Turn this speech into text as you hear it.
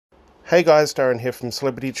Hey guys, Darren here from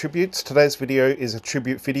Celebrity Tributes. Today's video is a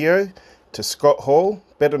tribute video to Scott Hall,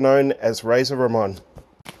 better known as Razor Ramon.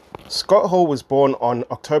 Scott Hall was born on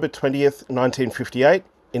October 20th, 1958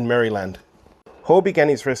 in Maryland. Hall began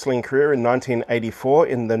his wrestling career in 1984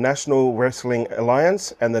 in the National Wrestling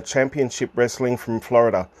Alliance and the Championship Wrestling from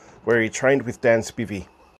Florida, where he trained with Dan Spivey.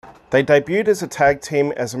 They debuted as a tag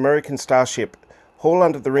team as American Starship, Hall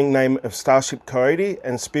under the ring name of Starship Coyote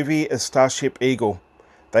and Spivey as Starship Eagle.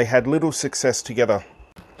 They had little success together.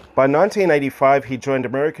 By 1985, he joined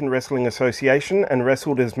American Wrestling Association and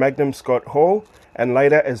wrestled as Magnum Scott Hall and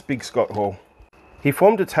later as Big Scott Hall. He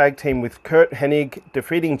formed a tag team with Kurt Hennig,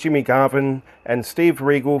 defeating Jimmy Garvin and Steve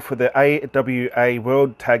Regal for the AWA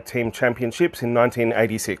World Tag Team Championships in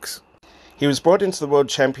 1986. He was brought into the World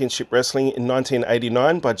Championship Wrestling in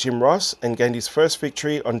 1989 by Jim Ross and gained his first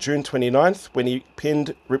victory on June 29th when he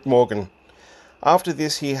pinned Rip Morgan. After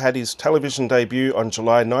this, he had his television debut on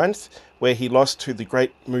July 9th, where he lost to the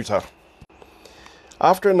Great Muta.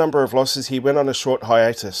 After a number of losses, he went on a short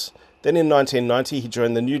hiatus. Then in 1990, he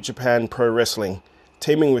joined the New Japan Pro Wrestling,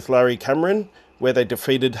 teaming with Larry Cameron, where they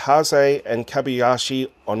defeated Haze and Kabayashi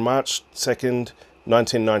on March 2nd,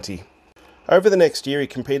 1990. Over the next year, he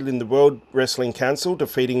competed in the World Wrestling Council,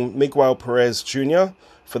 defeating Miguel Perez Jr.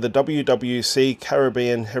 for the WWC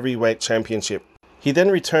Caribbean Heavyweight Championship. He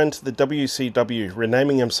then returned to the WCW,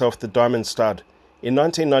 renaming himself the Diamond Stud. In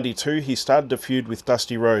 1992, he started a feud with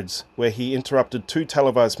Dusty Rhodes, where he interrupted two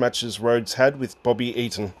televised matches Rhodes had with Bobby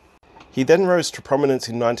Eaton. He then rose to prominence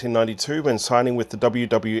in 1992 when signing with the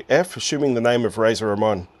WWF, assuming the name of Razor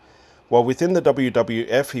Ramon. While within the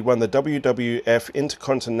WWF, he won the WWF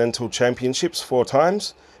Intercontinental Championships 4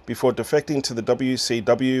 times, before defecting to the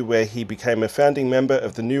WCW, where he became a founding member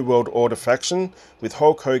of the New World Order faction with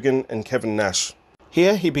Hulk Hogan and Kevin Nash.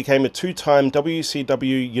 Here, he became a 2-time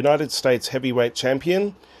WCW United States Heavyweight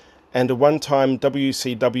Champion and a 1-time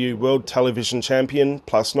WCW World Television Champion,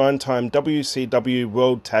 plus 9-time WCW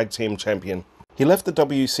World Tag Team Champion. He left the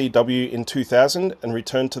WCW in 2000 and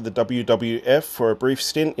returned to the WWF for a brief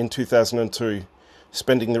stint in 2002,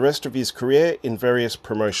 spending the rest of his career in various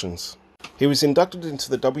promotions. He was inducted into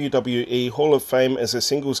the WWE Hall of Fame as a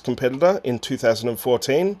singles competitor in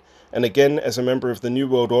 2014, and again as a member of the New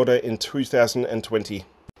World Order in 2020.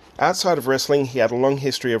 Outside of wrestling, he had a long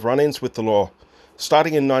history of run-ins with the law,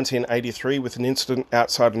 starting in 1983 with an incident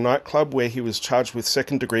outside a nightclub where he was charged with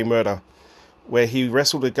second-degree murder, where he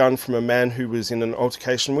wrestled a gun from a man who was in an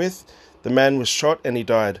altercation with. The man was shot and he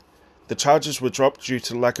died. The charges were dropped due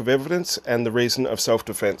to lack of evidence and the reason of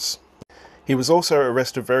self-defense. He was also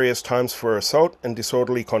arrested various times for assault and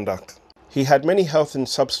disorderly conduct. He had many health and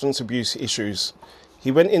substance abuse issues. He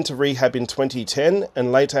went into rehab in 2010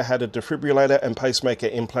 and later had a defibrillator and pacemaker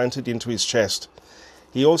implanted into his chest.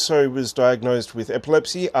 He also was diagnosed with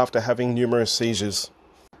epilepsy after having numerous seizures.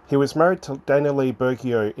 He was married to Dana Lee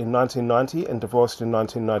Bergio in 1990 and divorced in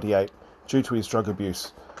 1998 due to his drug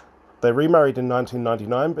abuse. They remarried in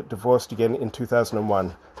 1999 but divorced again in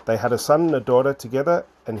 2001. They had a son and a daughter together,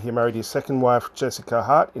 and he married his second wife Jessica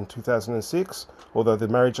Hart in 2006, although the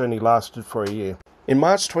marriage only lasted for a year. In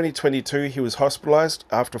March 2022, he was hospitalized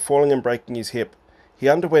after falling and breaking his hip. He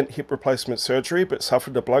underwent hip replacement surgery but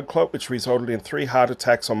suffered a blood clot which resulted in 3 heart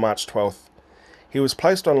attacks on March 12th. He was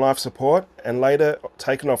placed on life support and later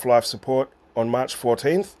taken off life support on March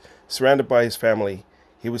 14th, surrounded by his family.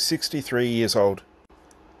 He was 63 years old.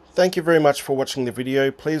 Thank you very much for watching the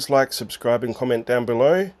video. Please like, subscribe and comment down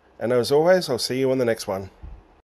below. And as always, I'll see you on the next one.